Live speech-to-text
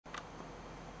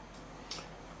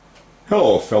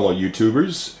Hello fellow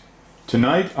YouTubers.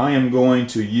 Tonight I am going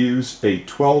to use a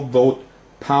 12-volt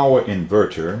power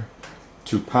inverter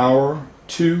to power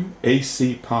two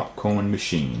AC popcorn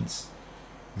machines.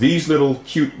 These little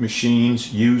cute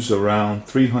machines use around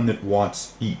 300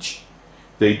 watts each.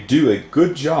 They do a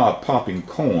good job popping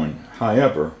corn.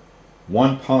 However,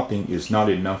 one popping is not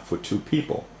enough for two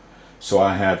people, so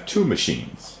I have two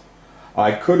machines.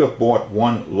 I could have bought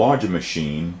one larger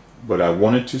machine, but I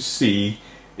wanted to see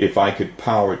if I could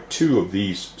power two of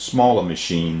these smaller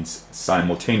machines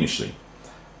simultaneously.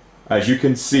 As you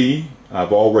can see,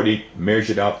 I've already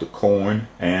measured out the corn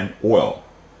and oil.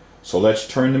 So let's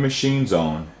turn the machines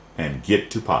on and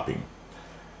get to popping.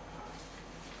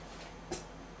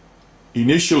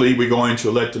 Initially, we're going to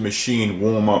let the machine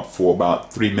warm up for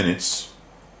about 3 minutes,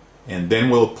 and then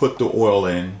we'll put the oil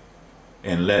in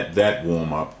and let that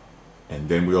warm up, and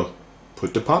then we'll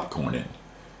put the popcorn in.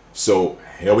 So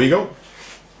here we go.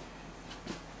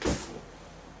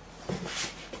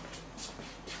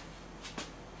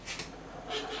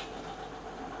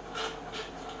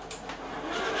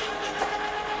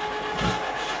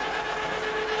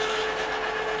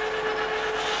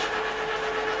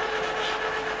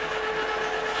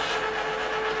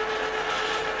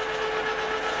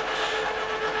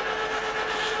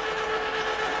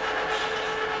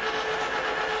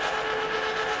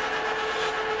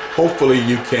 Hopefully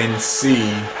you can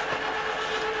see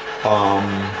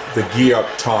the gear up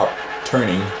top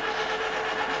turning,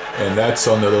 and that's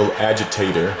on the little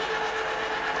agitator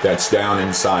that's down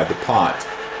inside the pot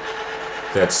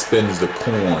that spins the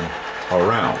corn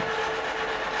around.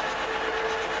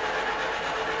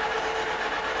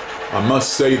 I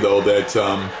must say though that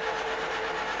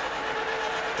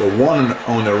the one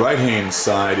on the right hand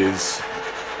side is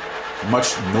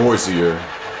much noisier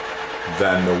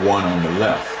than the one on the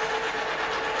left.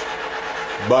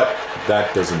 But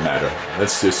that doesn't matter.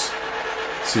 Let's just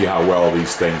see how well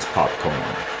these things pop corn.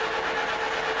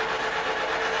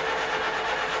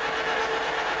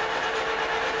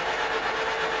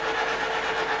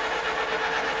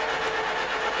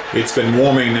 It's been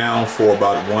warming now for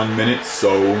about 1 minute,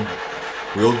 so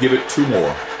we'll give it 2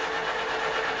 more.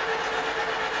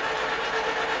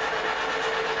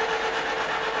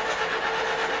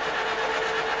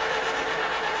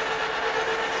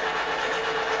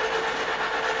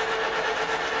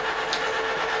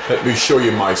 Let me show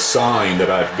you my sign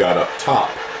that I've got up top.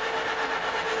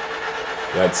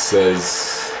 That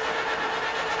says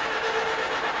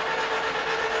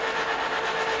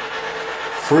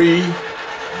free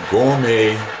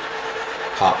gourmet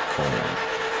popcorn.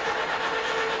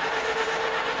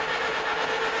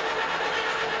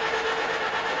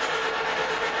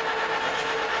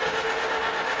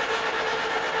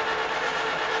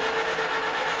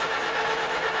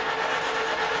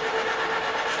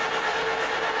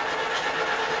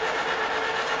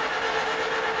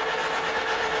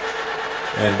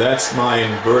 And that's my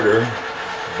inverter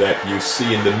that you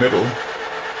see in the middle,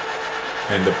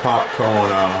 and the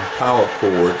popcorn power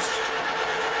cords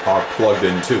are plugged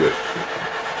into it.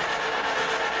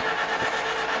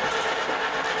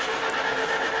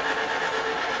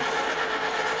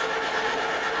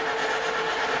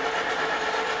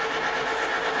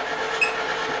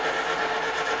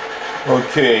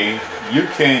 Okay, you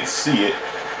can't see it,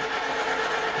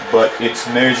 but it's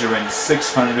measuring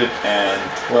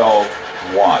 612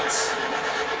 watts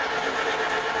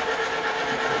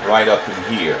right up in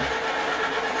here,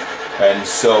 and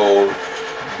so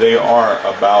they are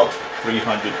about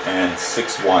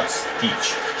 306 watts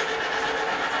each.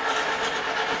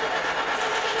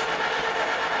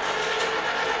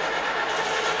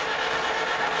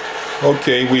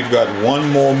 Okay, we've got 1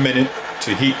 more minute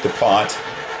to heat the pot,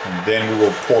 and then we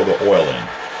will pour the oil in.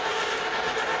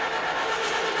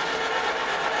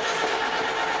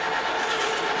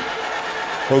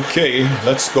 Okay,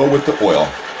 let's go with the oil.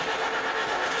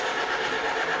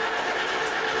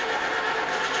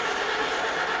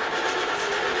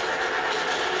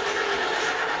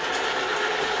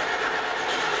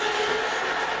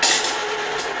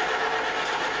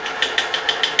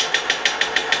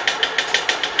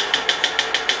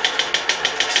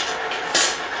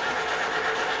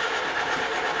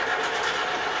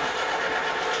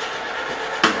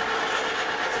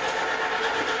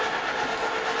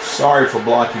 Sorry for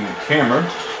blocking the camera.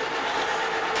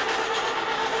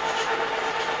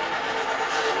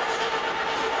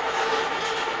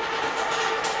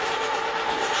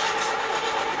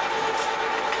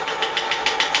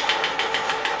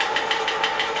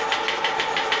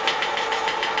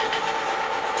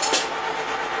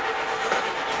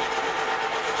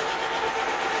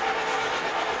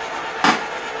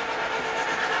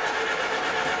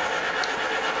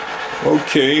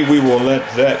 Okay, we will let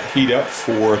that heat up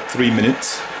for 3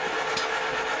 minutes.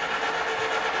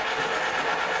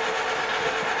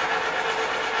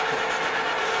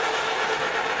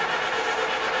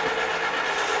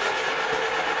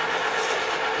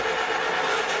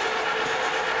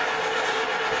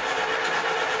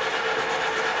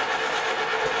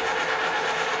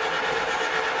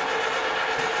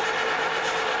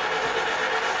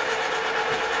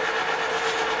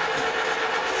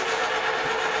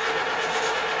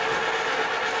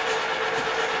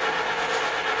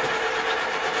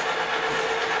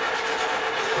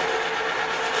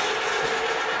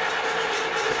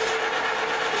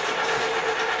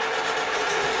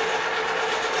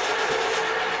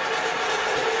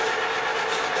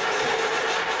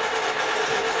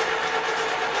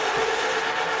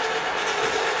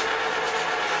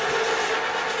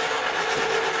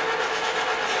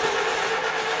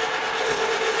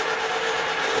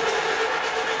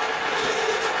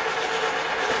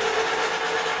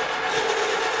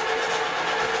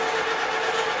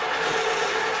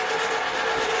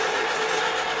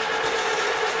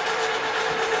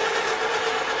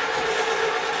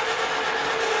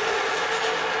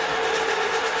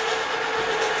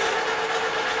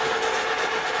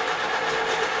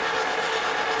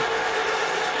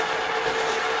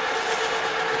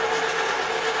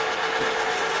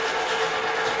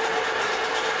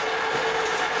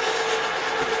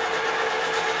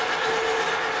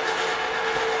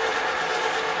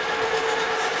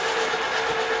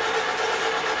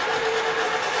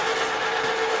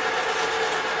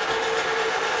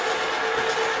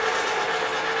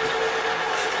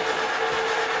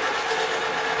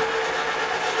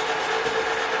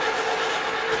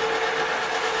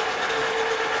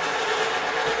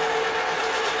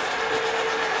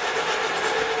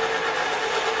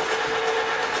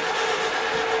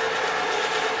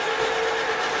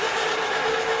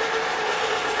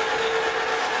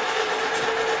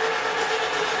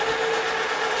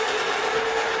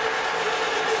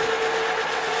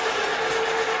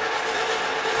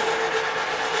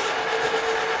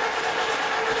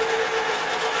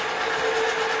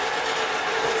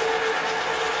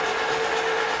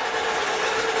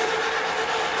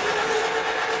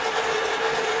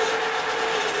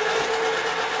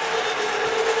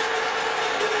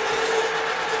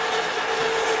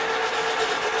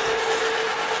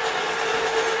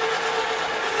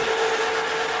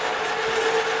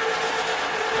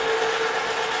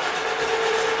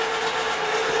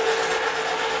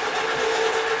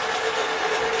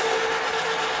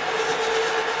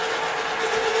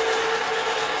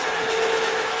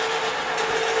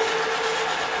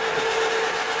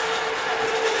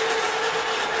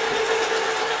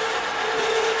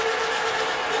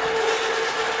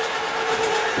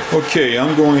 Okay,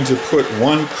 I'm going to put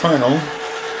one kernel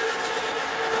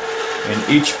in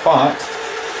each pot.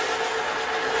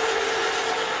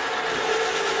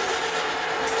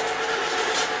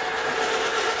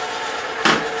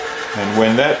 And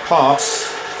when that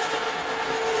pops,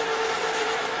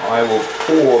 I will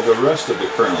pour the rest of the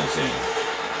kernels in.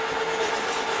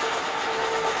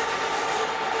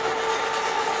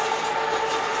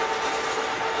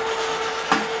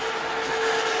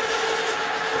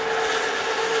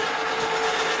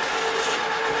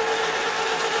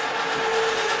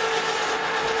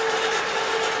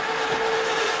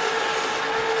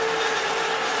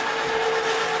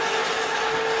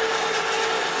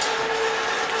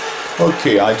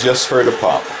 Okay, I just heard a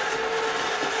pop.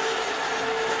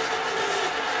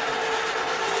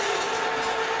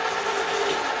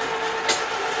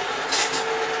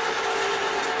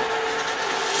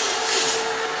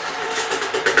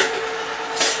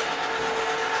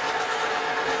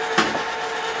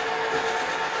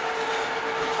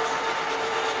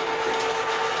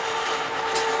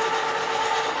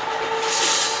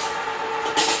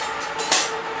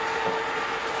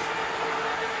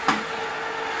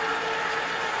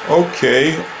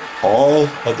 Okay, all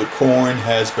of the corn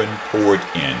has been poured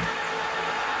in.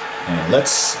 And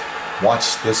let's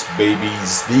watch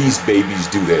these babies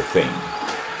do their thing.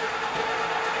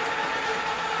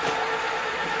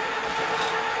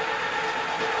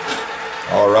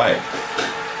 All right,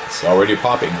 it's already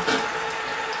popping.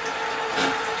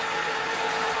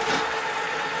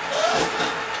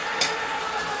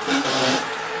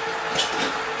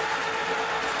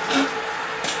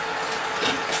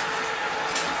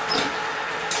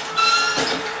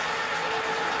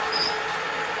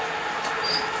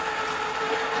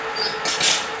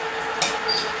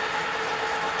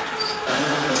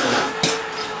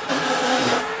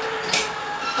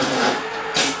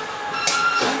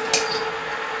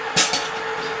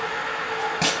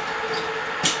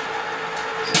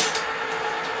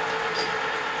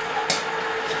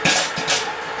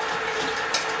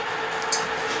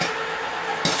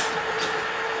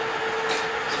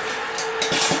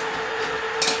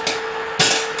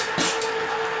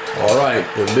 Alright,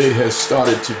 the lid has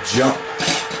started to jump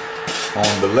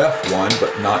on the left one,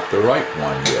 but not the right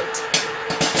one yet.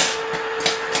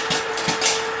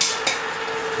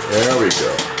 There we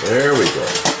go, there we go.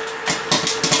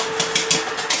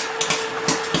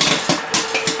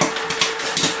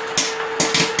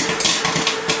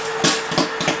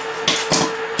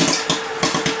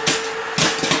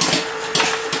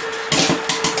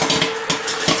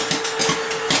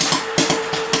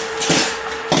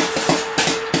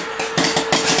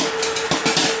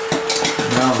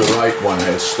 Now the right one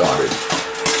has started.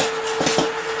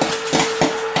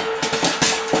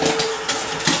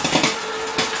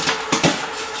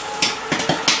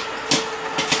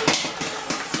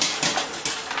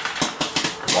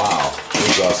 Wow,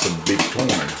 those are some big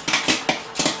corn.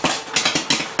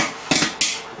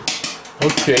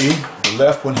 Okay, the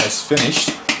left one has finished.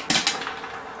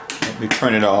 Let me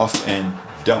turn it off and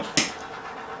dump,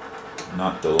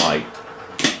 not the light,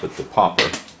 but the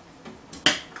popper,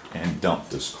 and dump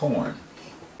this corn.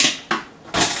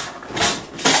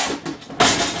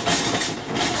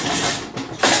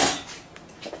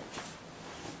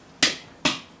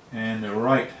 And the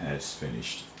right has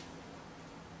finished.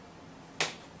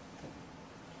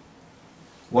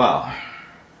 Wow.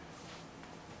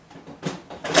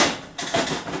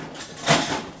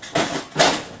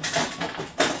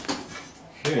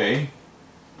 Okay.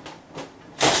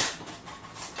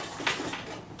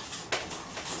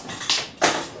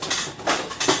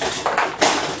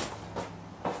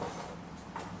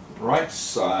 Right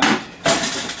side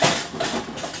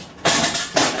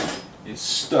is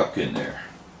stuck in there.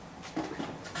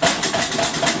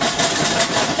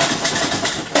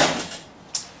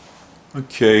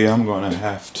 Okay, I'm going to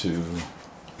have to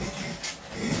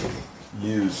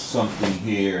use something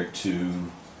here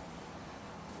to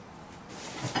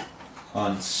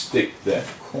unstick that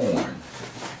corn.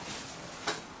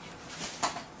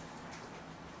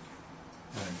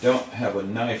 I don't have a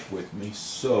knife with me,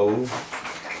 so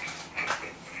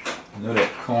I know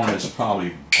that corn is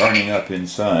probably burning up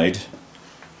inside.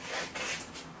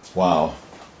 Wow.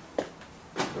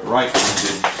 The right one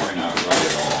didn't turn out right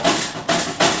at all.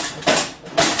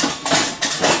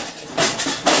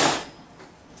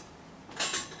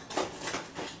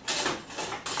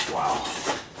 Wow.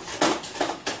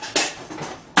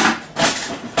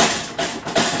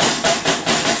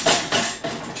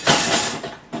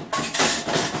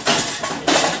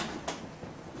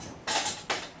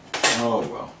 Oh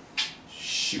well.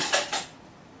 Shoot.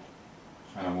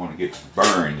 I don't want to get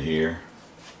burned here.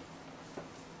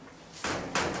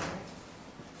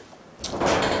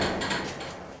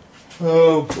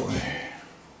 Oh boy.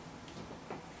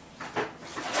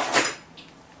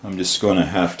 I'm just going to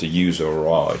have to use a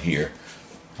rod here.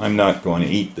 I'm not going to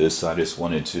eat this, I just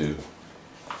wanted to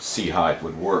see how it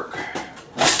would work.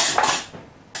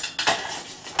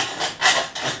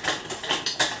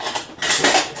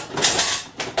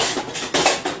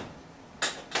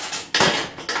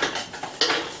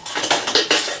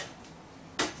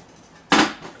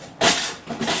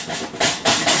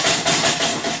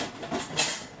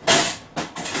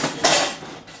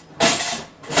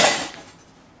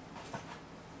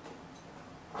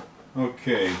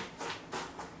 Okay,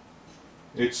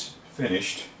 it's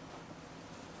finished.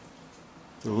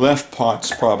 The left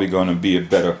pot's probably going to be a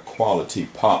better quality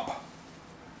pop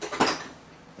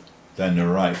than the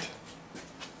right.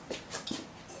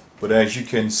 But as you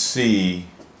can see,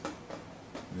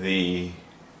 the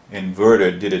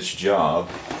inverter did its job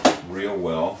real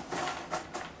well.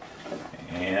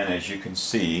 And as you can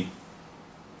see,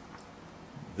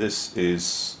 this is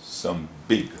some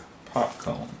big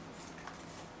popcorn.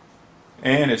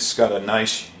 And it's got a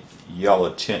nice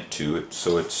yellow tint to it,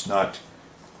 so it's not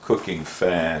cooking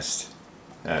fast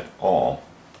at all.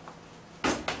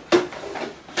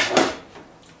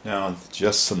 Now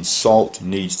just some salt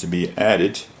needs to be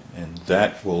added, and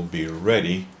that will be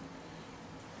ready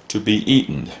to be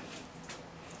eaten.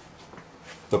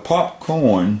 The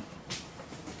popcorn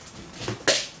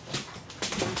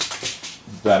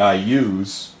that I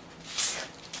use,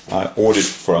 I ordered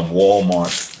from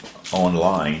Walmart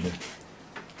online.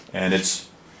 And it's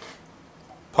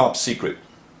Pop Secret.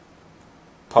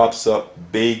 Pops up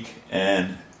big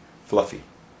and fluffy.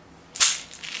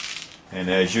 And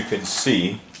as you can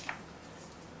see,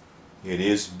 it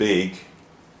is big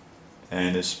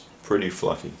and it's pretty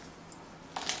fluffy.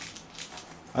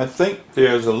 I think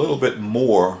there's a little bit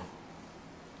more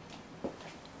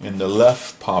in the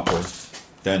left popper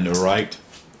than the right.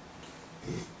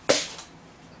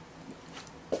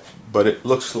 But it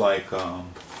looks like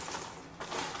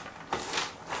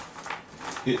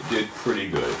it did pretty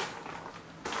good.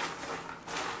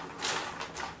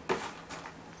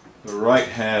 The right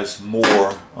has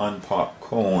more unpopped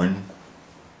corn.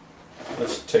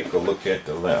 Let's take a look at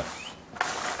the left.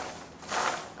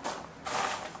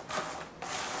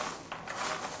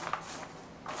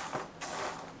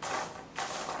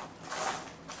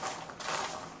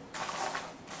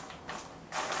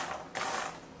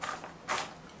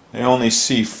 I only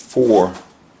see 4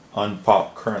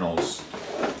 unpopped kernels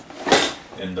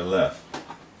in the left.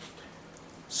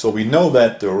 So we know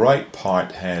that the right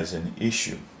part has an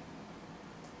issue.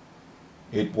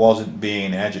 It wasn't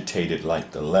being agitated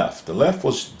like the left. The left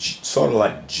was sort of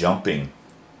like jumping,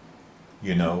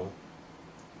 you know,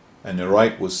 and the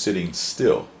right was sitting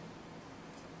still.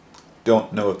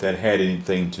 Don't know if that had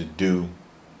anything to do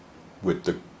with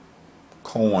the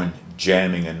corn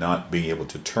jamming and not being able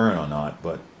to turn or not,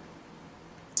 but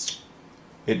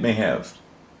it may have.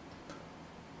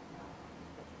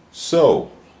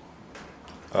 So,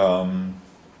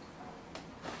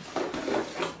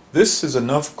 this is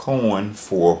enough corn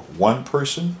for one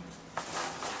person,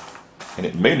 and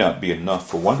it may not be enough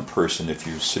for one person if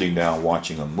you're sitting down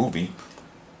watching a movie,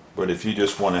 but if you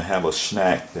just want to have a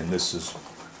snack, then this is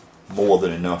more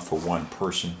than enough for one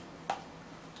person,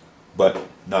 but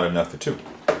not enough for 2.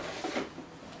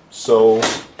 So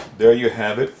there you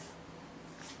have it.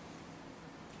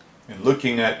 And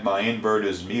looking at my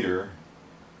inverter's meter,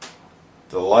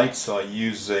 the lights are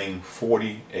using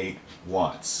 48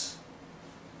 watts.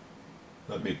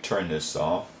 Let me turn this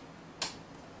off.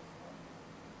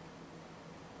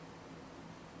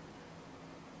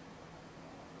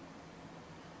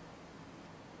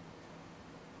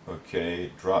 Okay,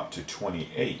 it dropped to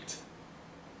 28.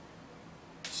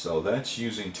 So that's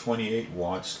using 28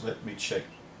 watts. Let me check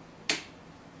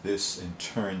this and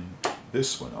turn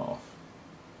this one off.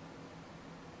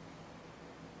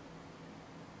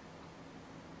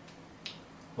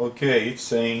 Okay, it's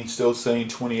still saying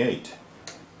 28.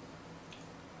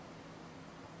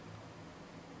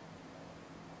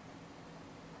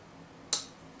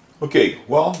 Okay,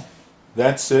 well,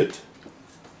 that's it.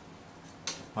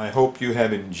 I hope you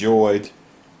have enjoyed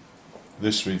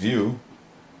this review.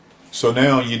 So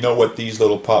now you know what these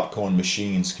little popcorn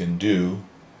machines can do.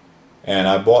 And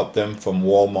I bought them from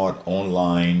Walmart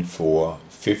online for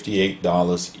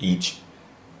 $58 each,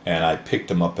 and I picked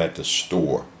them up at the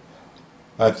store.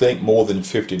 I think more than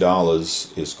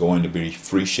 $50 is going to be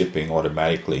free shipping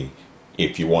automatically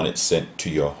if you want it sent to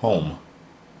your home,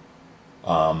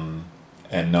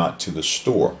 and not to the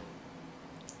store.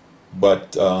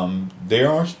 But there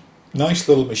are nice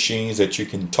little machines that you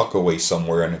can tuck away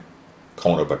somewhere in a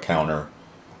corner of a counter,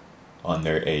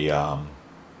 under a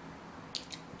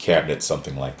cabinet,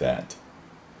 something like that.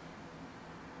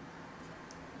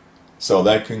 So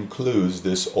that concludes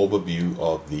this overview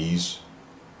of these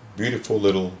beautiful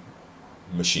little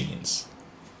machines.